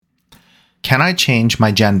Can I change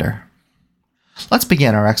my gender? Let's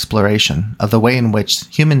begin our exploration of the way in which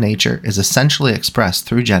human nature is essentially expressed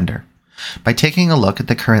through gender by taking a look at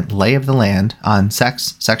the current lay of the land on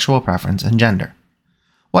sex, sexual preference, and gender.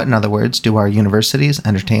 What, in other words, do our universities,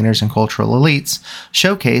 entertainers, and cultural elites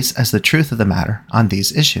showcase as the truth of the matter on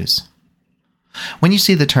these issues? When you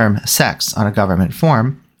see the term sex on a government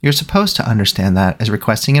form, you're supposed to understand that as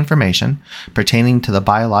requesting information pertaining to the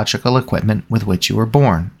biological equipment with which you were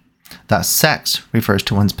born. Thus, sex refers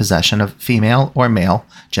to one's possession of female or male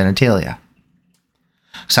genitalia.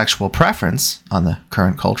 Sexual preference, on the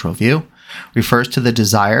current cultural view, refers to the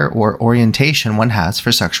desire or orientation one has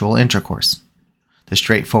for sexual intercourse. The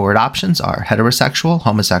straightforward options are heterosexual,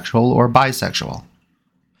 homosexual, or bisexual.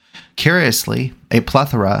 Curiously, a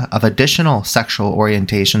plethora of additional sexual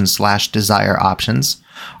orientation/desire options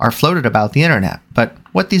are floated about the internet, but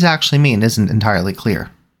what these actually mean isn't entirely clear.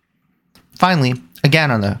 Finally,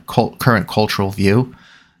 again on the current cultural view,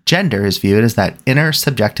 gender is viewed as that inner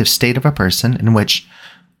subjective state of a person in which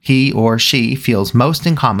he or she feels most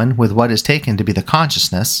in common with what is taken to be the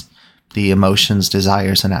consciousness, the emotions,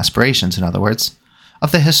 desires, and aspirations, in other words,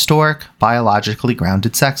 of the historic, biologically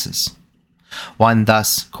grounded sexes. One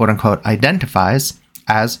thus, quote-unquote, identifies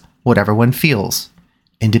as whatever one feels,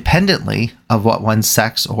 independently of what one's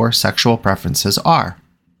sex or sexual preferences are.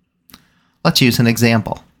 Let's use an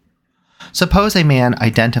example. Suppose a man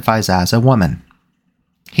identifies as a woman.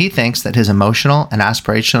 He thinks that his emotional and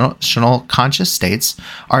aspirational conscious states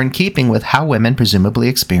are in keeping with how women presumably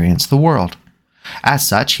experience the world. As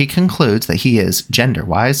such, he concludes that he is,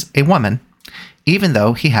 gender-wise, a woman, even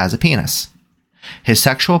though he has a penis. His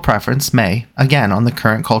sexual preference may, again on the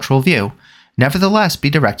current cultural view, nevertheless be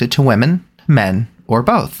directed to women, men, or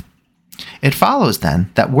both. It follows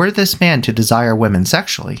then that were this man to desire women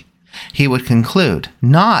sexually, he would conclude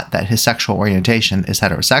not that his sexual orientation is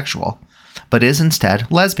heterosexual, but is instead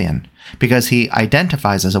lesbian, because he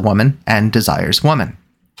identifies as a woman and desires woman.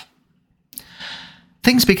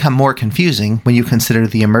 Things become more confusing when you consider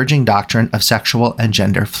the emerging doctrine of sexual and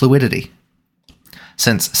gender fluidity.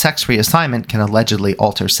 Since sex reassignment can allegedly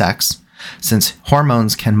alter sex, since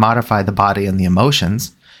hormones can modify the body and the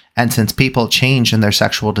emotions, and since people change in their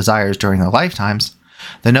sexual desires during their lifetimes,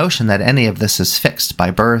 the notion that any of this is fixed by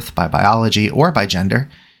birth, by biology, or by gender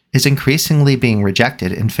is increasingly being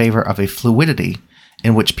rejected in favor of a fluidity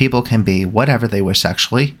in which people can be whatever they wish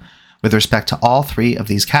sexually with respect to all three of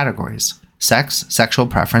these categories: sex, sexual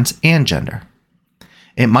preference, and gender.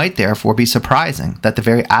 It might therefore be surprising that the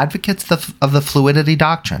very advocates of the fluidity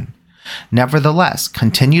doctrine nevertheless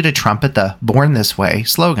continue to trumpet the "born this way"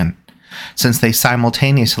 slogan, since they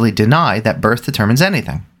simultaneously deny that birth determines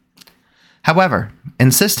anything. However,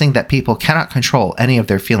 insisting that people cannot control any of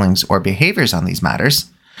their feelings or behaviors on these matters,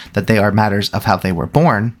 that they are matters of how they were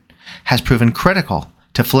born, has proven critical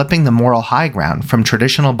to flipping the moral high ground from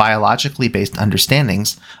traditional biologically based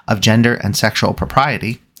understandings of gender and sexual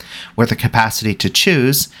propriety, where the capacity to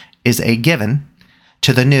choose is a given,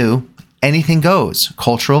 to the new anything goes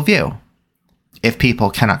cultural view. If people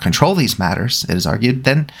cannot control these matters, it is argued,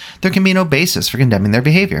 then there can be no basis for condemning their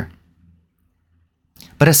behavior.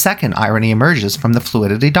 But a second irony emerges from the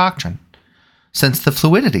fluidity doctrine. Since the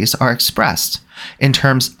fluidities are expressed in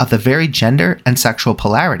terms of the very gender and sexual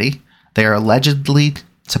polarity they are allegedly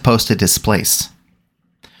supposed to displace.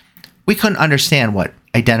 We couldn't understand what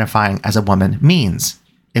identifying as a woman means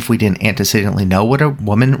if we didn't antecedently know what a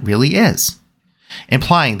woman really is,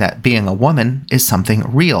 implying that being a woman is something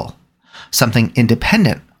real, something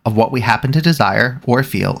independent of what we happen to desire or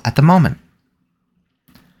feel at the moment.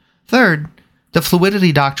 Third, the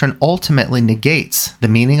fluidity doctrine ultimately negates the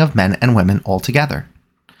meaning of men and women altogether,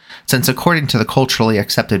 since according to the culturally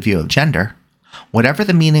accepted view of gender, whatever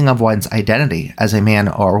the meaning of one's identity as a man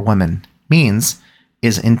or woman means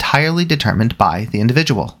is entirely determined by the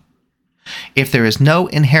individual. If there is no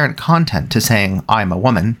inherent content to saying "I'm a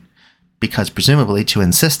woman," because presumably to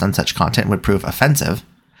insist on such content would prove offensive,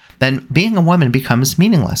 then being a woman becomes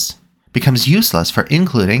meaningless, becomes useless for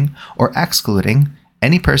including or excluding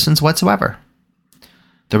any persons whatsoever.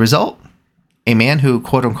 The result? A man who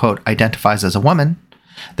quote-unquote identifies as a woman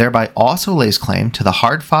thereby also lays claim to the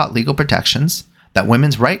hard-fought legal protections that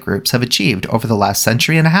women's rights groups have achieved over the last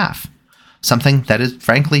century and a half, something that is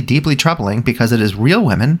frankly deeply troubling because it is real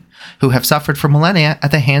women who have suffered for millennia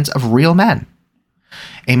at the hands of real men.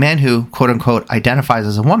 A man who quote-unquote identifies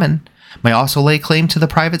as a woman may also lay claim to the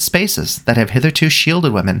private spaces that have hitherto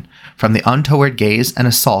shielded women from the untoward gaze and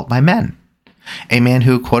assault by men. A man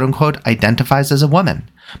who quote-unquote identifies as a woman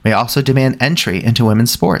may also demand entry into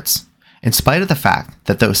women's sports, in spite of the fact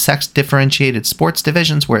that those sex-differentiated sports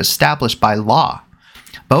divisions were established by law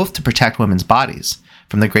both to protect women's bodies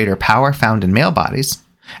from the greater power found in male bodies,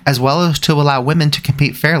 as well as to allow women to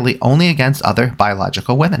compete fairly only against other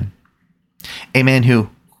biological women. A man who,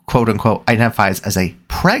 quote-unquote, identifies as a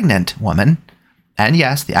pregnant woman, and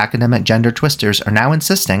yes, the academic gender twisters are now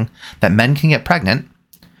insisting that men can get pregnant,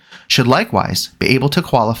 should likewise be able to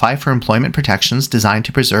qualify for employment protections designed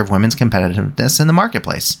to preserve women's competitiveness in the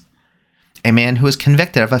marketplace. A man who is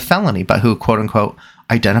convicted of a felony but who, quote-unquote,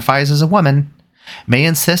 identifies as a woman may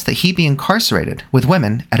insist that he be incarcerated with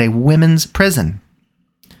women at a women's prison.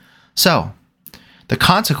 So, the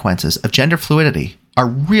consequences of gender fluidity are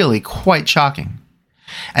really quite shocking.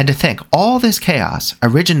 And to think all this chaos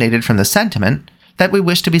originated from the sentiment that we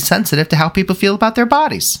wish to be sensitive to how people feel about their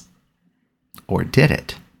bodies. Or did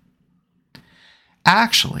it?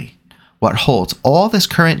 Actually, what holds all this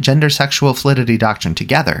current gender sexual fluidity doctrine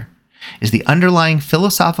together is the underlying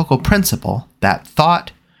philosophical principle that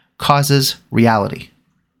thought causes reality,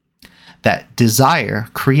 that desire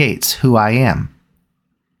creates who I am,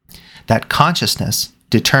 that consciousness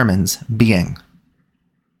determines being.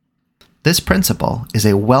 This principle is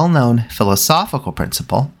a well-known philosophical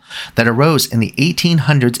principle that arose in the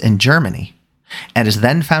 1800s in Germany and is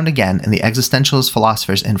then found again in the existentialist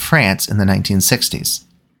philosophers in France in the 1960s.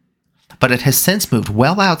 But it has since moved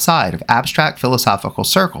well outside of abstract philosophical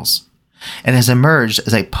circles and has emerged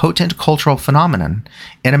as a potent cultural phenomenon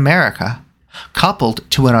in America, coupled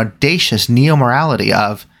to an audacious neo-morality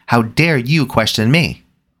of, how dare you question me?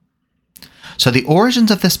 So the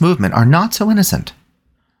origins of this movement are not so innocent,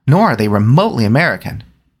 nor are they remotely American.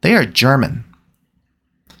 They are German.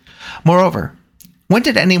 Moreover, when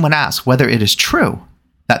did anyone ask whether it is true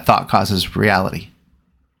that thought causes reality?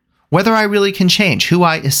 Whether I really can change who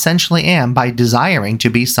I essentially am by desiring to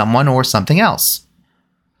be someone or something else?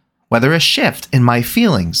 Whether a shift in my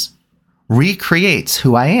feelings recreates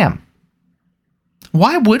who I am?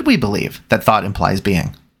 Why would we believe that thought implies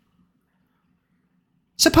being?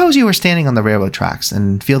 Suppose you are standing on the railroad tracks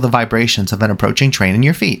and feel the vibrations of an approaching train in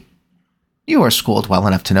your feet. You are schooled well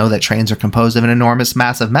enough to know that trains are composed of an enormous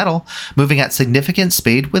mass of metal moving at significant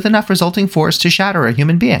speed with enough resulting force to shatter a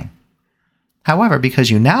human being. However, because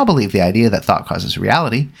you now believe the idea that thought causes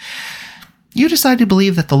reality, you decide to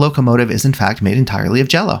believe that the locomotive is in fact made entirely of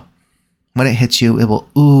jello. When it hits you, it will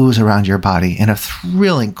ooze around your body in a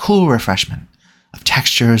thrilling, cool refreshment of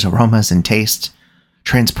textures, aromas, and taste,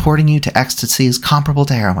 transporting you to ecstasies comparable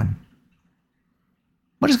to heroin.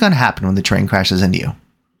 What is going to happen when the train crashes into you?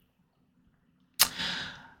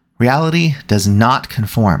 Reality does not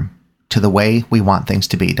conform to the way we want things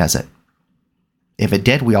to be, does it? If it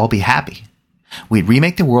did, we'd all be happy. We'd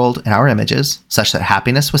remake the world in our images, such that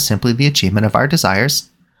happiness was simply the achievement of our desires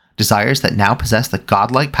that now possess the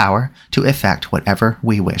godlike power to effect whatever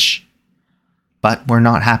we wish. But we're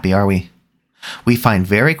not happy, are we? We find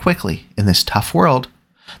very quickly in this tough world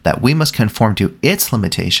that we must conform to its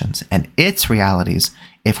limitations and its realities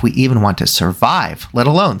if we even want to survive, let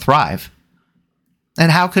alone thrive.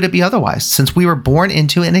 And how could it be otherwise, since we were born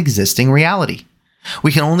into an existing reality?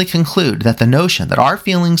 We can only conclude that the notion that our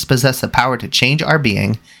feelings possess the power to change our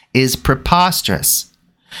being is preposterous,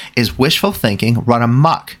 is wishful thinking run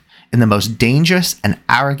amok in the most dangerous and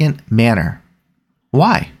arrogant manner.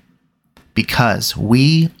 Why? Because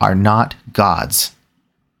we are not gods.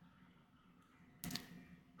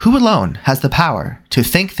 Who alone has the power to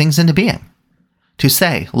think things into being? To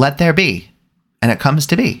say, let there be, and it comes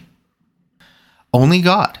to be? Only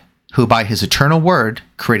God, who by his eternal word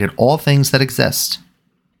created all things that exist.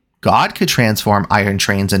 God could transform iron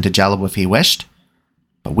trains into jello if he wished,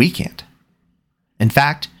 but we can't. In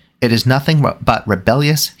fact, it is nothing but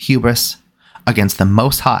rebellious hubris against the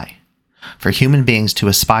Most High for human beings to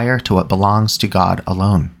aspire to what belongs to God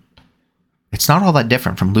alone. It's not all that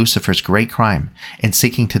different from Lucifer's great crime in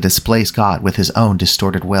seeking to displace God with his own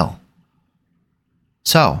distorted will.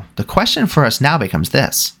 So, the question for us now becomes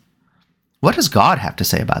this: what does God have to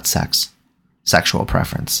say about sex, sexual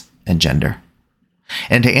preference, and gender?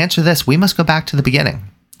 And to answer this, we must go back to the beginning,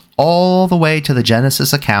 all the way to the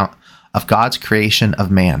Genesis account of God's creation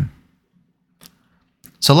of man.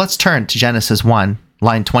 So let's turn to Genesis 1,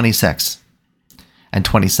 line 26 and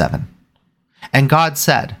 27. And God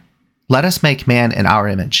said, "Let us make man in our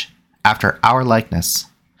image, after our likeness,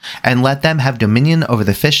 and let them have dominion over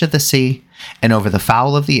the fish of the sea, and over the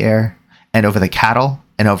fowl of the air, and over the cattle,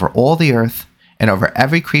 and over all the earth, and over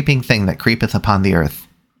every creeping thing that creepeth upon the earth."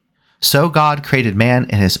 So God created man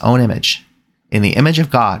in his own image. In the image of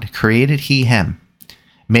God created he him.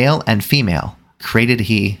 Male and female created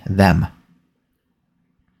he them.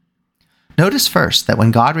 Notice first that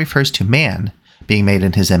when God refers to man being made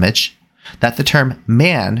in his image, that the term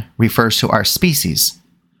man refers to our species,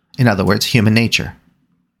 in other words, human nature.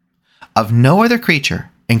 Of no other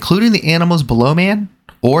creature, including the animals below man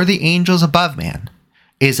or the angels above man,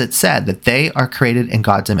 is it said that they are created in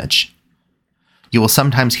God's image. You will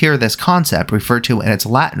sometimes hear this concept referred to in its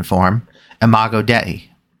Latin form, imago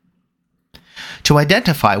Dei. To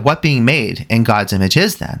identify what being made in God's image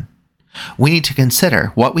is, then, we need to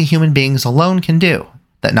consider what we human beings alone can do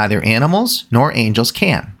that neither animals nor angels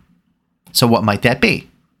can. So what might that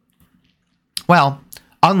be? Well,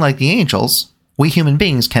 unlike the angels, we human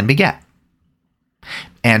beings can beget.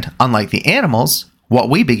 And unlike the animals, what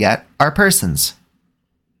we beget are persons.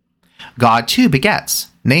 God too begets,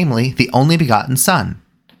 namely the only begotten Son,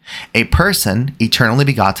 a person eternally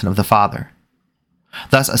begotten of the Father.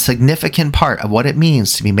 Thus, a significant part of what it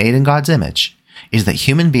means to be made in God's image is that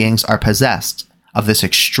human beings are possessed of this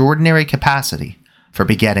extraordinary capacity for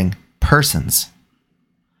begetting persons.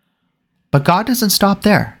 But God doesn't stop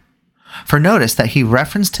there. For notice that he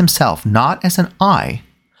referenced himself not as an I,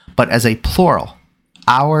 but as a plural,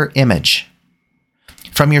 our image.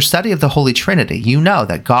 From your study of the Holy Trinity, you know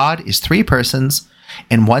that God is three persons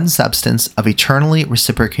in one substance of eternally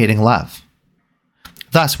reciprocating love.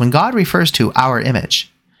 Thus, when God refers to our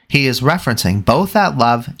image, he is referencing both that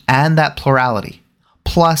love and that plurality,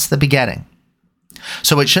 plus the begetting.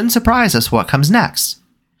 So it shouldn't surprise us what comes next.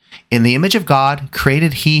 In the image of God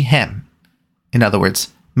created he him. In other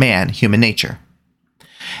words, man, human nature.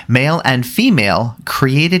 Male and female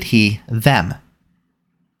created he them.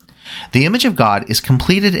 The image of God is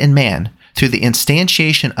completed in man through the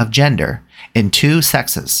instantiation of gender in two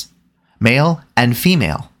sexes, male and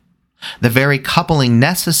female, the very coupling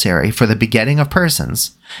necessary for the begetting of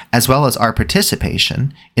persons, as well as our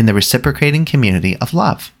participation in the reciprocating community of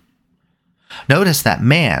love. Notice that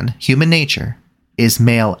man, human nature, is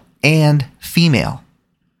male and female.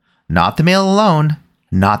 Not the male alone,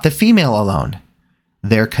 not the female alone.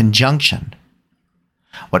 Their conjunction.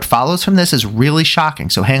 What follows from this is really shocking,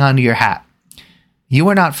 so hang on to your hat. You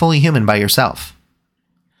are not fully human by yourself.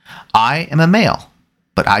 I am a male,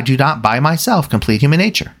 but I do not by myself complete human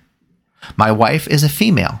nature. My wife is a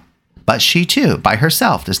female, but she too, by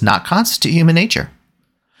herself, does not constitute human nature.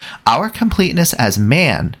 Our completeness as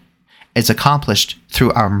man is accomplished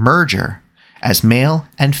through our merger as male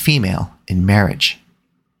and female in marriage.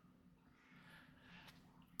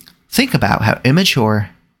 Think about how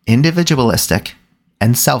immature, individualistic,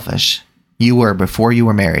 and selfish you were before you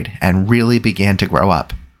were married and really began to grow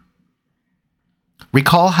up.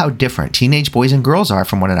 Recall how different teenage boys and girls are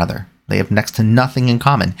from one another. They have next to nothing in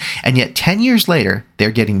common. And yet 10 years later,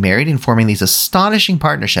 they're getting married and forming these astonishing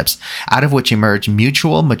partnerships, out of which emerge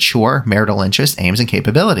mutual, mature marital interests, aims, and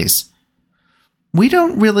capabilities. We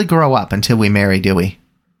don't really grow up until we marry, do we?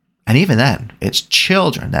 And even then, it's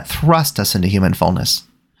children that thrust us into human fullness,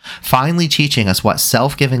 finally teaching us what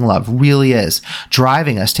self-giving love really is,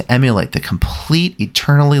 driving us to emulate the complete,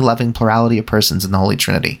 eternally loving plurality of persons in the Holy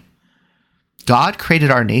Trinity. God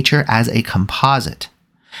created our nature as a composite,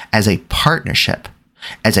 as a partnership,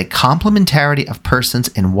 as a complementarity of persons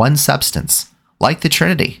in one substance, like the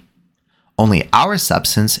Trinity. Only our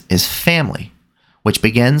substance is family, which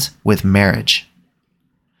begins with marriage.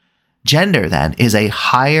 Gender, then, is a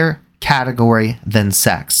higher category than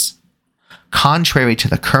sex, contrary to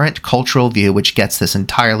the current cultural view which gets this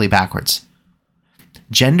entirely backwards.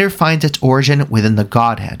 Gender finds its origin within the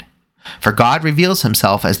Godhead, for God reveals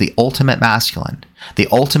himself as the ultimate masculine, the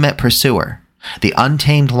ultimate pursuer, the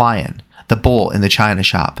untamed lion, the bull in the china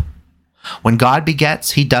shop. When God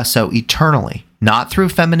begets, he does so eternally, not through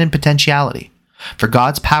feminine potentiality, for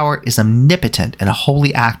God's power is omnipotent and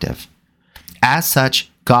wholly active. As such,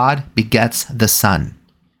 God begets the Son,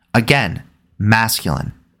 again,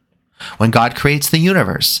 masculine. When God creates the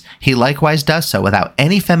universe, he likewise does so without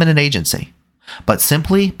any feminine agency, but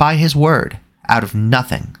simply by his word, out of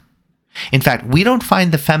nothing. In fact, we don't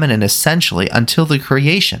find the feminine essentially until the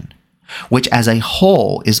creation, which as a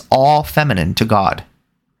whole is all feminine to God.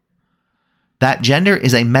 That gender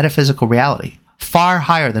is a metaphysical reality, far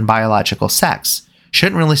higher than biological sex,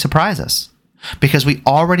 shouldn't really surprise us, because we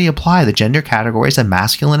already apply the gender categories of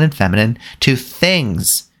masculine and feminine to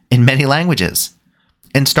things in many languages.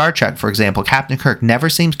 In Star Trek, for example, Captain Kirk never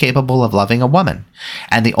seems capable of loving a woman,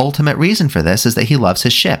 and the ultimate reason for this is that he loves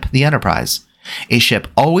his ship, the Enterprise, a ship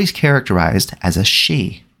always characterized as a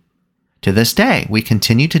she. To this day, we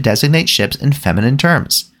continue to designate ships in feminine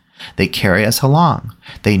terms. They carry us along,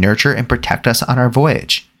 they nurture and protect us on our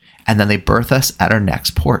voyage, and then they berth us at our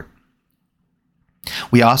next port.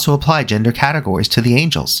 We also apply gender categories to the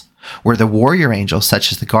angels, where the warrior angels,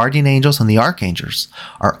 such as the guardian angels and the archangels,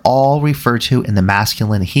 are all referred to in the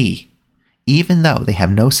masculine he, even though they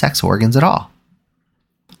have no sex organs at all.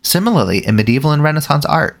 Similarly, in medieval and Renaissance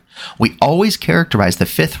art, we always characterize the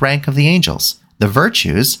fifth rank of the angels, the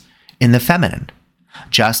virtues, in the feminine,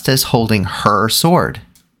 Justice holding her sword.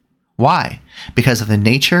 Why? Because of the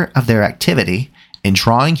nature of their activity in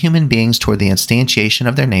drawing human beings toward the instantiation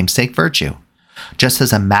of their namesake virtue, just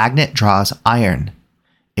as a magnet draws iron,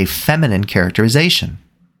 a feminine characterization.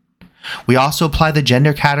 We also apply the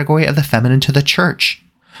gender category of the feminine to the church,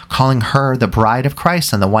 calling her the bride of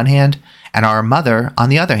Christ on the one hand, and our mother on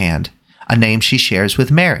the other hand, a name she shares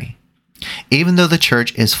with Mary, even though the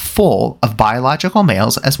church is full of biological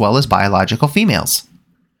males as well as biological females.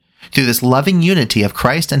 Through this loving unity of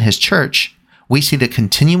Christ and his church, we see the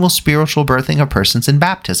continual spiritual birthing of persons in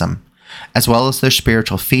baptism, as well as their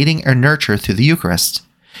spiritual feeding or nurture through the Eucharist,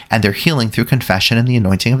 and their healing through confession and the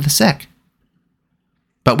anointing of the sick.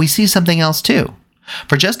 But we see something else too.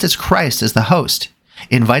 For just as Christ is the host,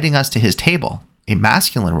 inviting us to his table, a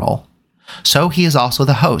masculine role, so he is also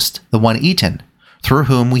the host, the one eaten, through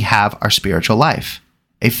whom we have our spiritual life,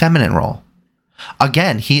 a feminine role.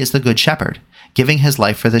 Again, he is the good shepherd, giving his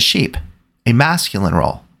life for the sheep, a masculine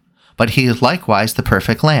role. But he is likewise the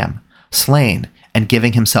perfect lamb, slain and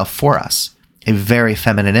giving himself for us, a very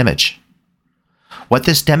feminine image. What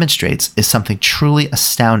this demonstrates is something truly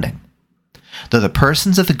astounding. Though the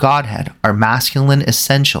persons of the Godhead are masculine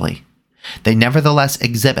essentially, they nevertheless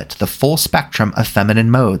exhibit the full spectrum of feminine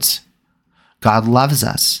modes. God loves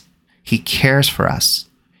us. He cares for us.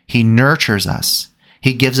 He nurtures us.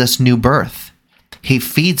 He gives us new birth. He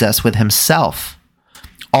feeds us with himself.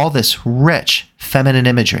 All this rich feminine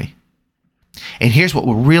imagery. And here's what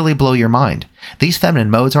will really blow your mind. These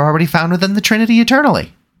feminine modes are already found within the Trinity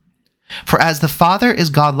eternally. For as the Father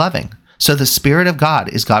is God-loving, so the Spirit of God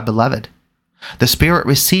is God-beloved. The Spirit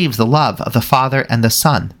receives the love of the Father and the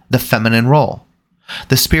Son, the feminine role.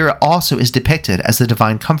 The Spirit also is depicted as the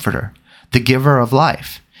divine comforter, the giver of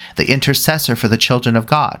life, the intercessor for the children of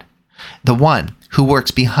God, the one who works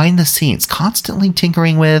behind the scenes, constantly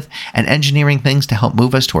tinkering with and engineering things to help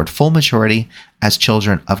move us toward full maturity as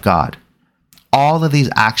children of God. All of these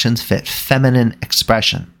actions fit feminine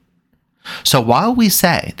expression. So while we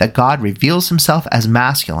say that God reveals himself as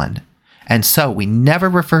masculine, and so we never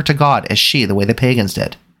refer to God as she the way the pagans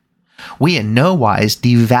did, we in no wise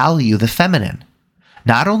devalue the feminine,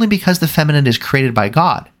 not only because the feminine is created by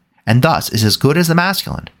God, and thus is as good as the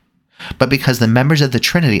masculine, but because the members of the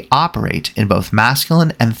Trinity operate in both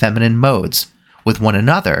masculine and feminine modes with one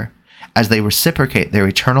another as they reciprocate their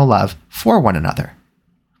eternal love for one another.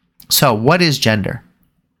 So what is gender?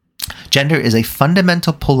 Gender is a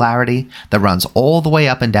fundamental polarity that runs all the way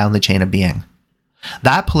up and down the chain of being.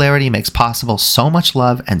 That polarity makes possible so much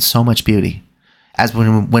love and so much beauty, as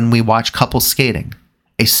when we watch couples skating,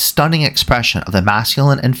 a stunning expression of the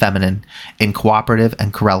masculine and feminine in cooperative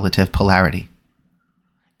and correlative polarity.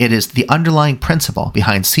 It is the underlying principle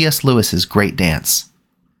behind C.S. Lewis's Great Dance.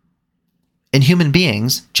 In human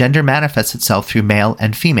beings, gender manifests itself through male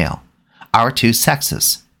and female, our two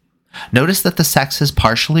sexes. Notice that the sexes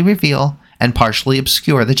partially reveal and partially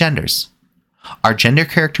obscure the genders. Our gender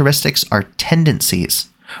characteristics are tendencies,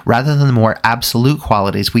 rather than the more absolute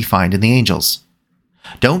qualities we find in the angels.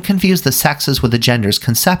 Don't confuse the sexes with the genders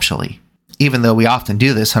conceptually, even though we often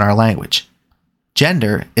do this in our language.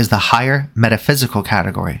 Gender is the higher metaphysical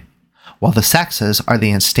category, while the sexes are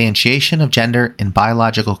the instantiation of gender in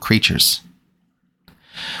biological creatures.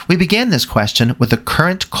 We began this question with the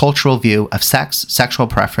current cultural view of sex, sexual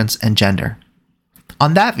preference, and gender.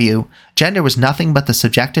 On that view, gender was nothing but the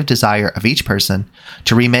subjective desire of each person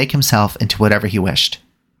to remake himself into whatever he wished.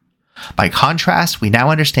 By contrast, we now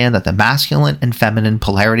understand that the masculine and feminine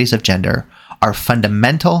polarities of gender are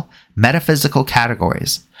fundamental metaphysical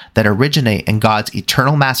categories that originate in God's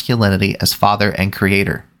eternal masculinity as Father and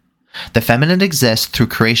Creator. The feminine exists through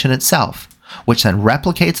creation itself, which then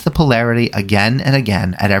replicates the polarity again and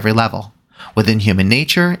again at every level, within human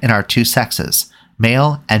nature in our two sexes,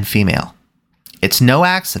 male and female. It's no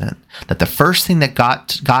accident that the first thing that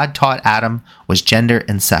God taught Adam was gender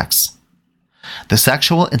and sex. The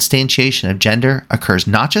sexual instantiation of gender occurs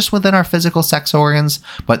not just within our physical sex organs,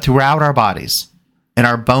 but throughout our bodies, in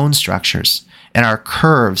our bone structures, in our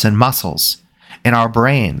curves and muscles, in our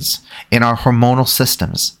brains, in our hormonal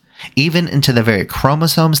systems, even into the very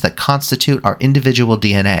chromosomes that constitute our individual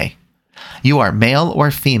DNA. You are male or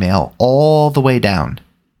female all the way down.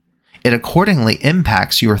 It accordingly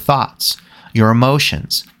impacts your thoughts, your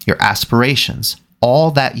emotions, your aspirations,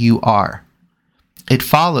 all that you are. It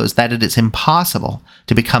follows that it is impossible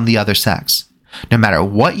to become the other sex, no matter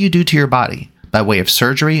what you do to your body by way of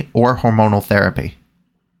surgery or hormonal therapy.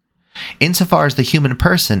 Insofar as the human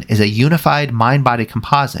person is a unified mind-body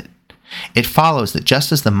composite, It follows that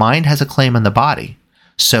just as the mind has a claim on the body,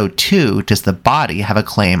 so too does the body have a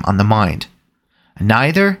claim on the mind.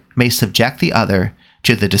 Neither may subject the other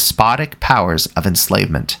to the despotic powers of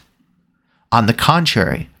enslavement. On the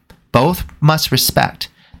contrary, both must respect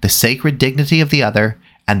the sacred dignity of the other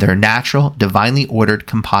and their natural, divinely ordered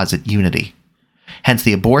composite unity. Hence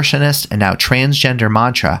the abortionist and now transgender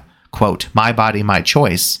mantra, quote, "my body, my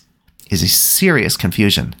choice," is a serious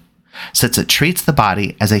confusion, since it treats the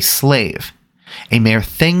body as a slave, a mere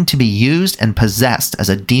thing to be used and possessed as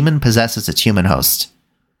a demon possesses its human host.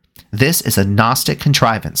 This is a Gnostic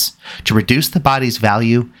contrivance to reduce the body's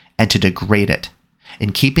value and to degrade it,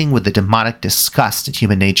 in keeping with the demonic disgust at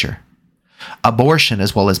human nature. Abortion,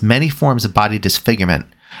 as well as many forms of body disfigurement,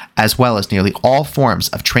 as well as nearly all forms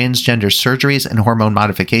of transgender surgeries and hormone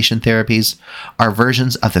modification therapies, are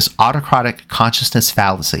versions of this autocratic consciousness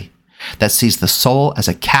fallacy that sees the soul as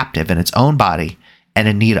a captive in its own body and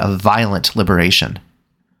in need of violent liberation.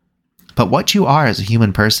 But what you are as a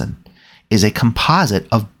human person is a composite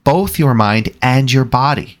of both your mind and your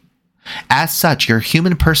body. As such, your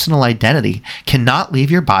human personal identity cannot leave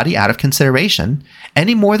your body out of consideration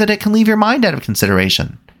any more than it can leave your mind out of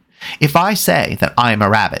consideration. If I say that I am a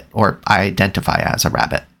rabbit, or I identify as a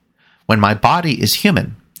rabbit, when my body is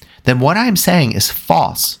human, then what I am saying is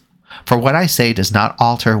false, for what I say does not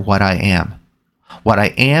alter what I am. What I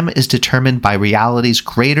am is determined by realities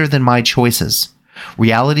greater than my choices,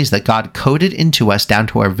 realities that God coded into us down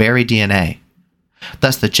to our very DNA.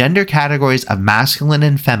 Thus, the gender categories of masculine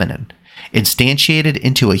and feminine, instantiated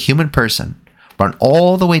into a human person, run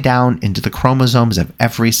all the way down into the chromosomes of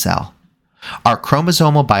every cell. Our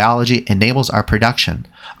chromosomal biology enables our production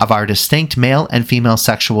of our distinct male and female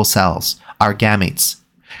sexual cells, our gametes,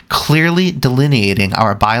 clearly delineating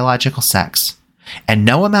our biological sex. And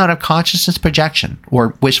no amount of consciousness projection,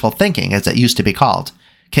 or wishful thinking as it used to be called,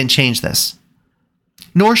 can change this.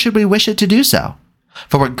 Nor should we wish it to do so,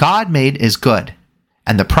 for what God made is good,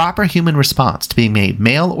 and the proper human response to being made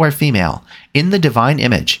male or female in the divine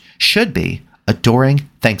image should be adoring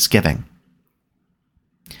thanksgiving.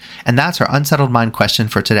 And that's our Unsettled Mind question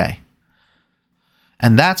for today.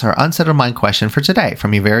 And that's our Unsettled Mind question for today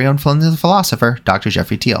from your very own philosopher, Dr.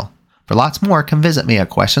 Jeffrey Teal. For lots more, come visit me at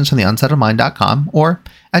questionsfromtheunsettledmind.com or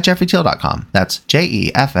at jeffreyteal.com. That's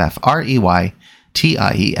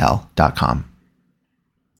JEFFREYTIEL.com.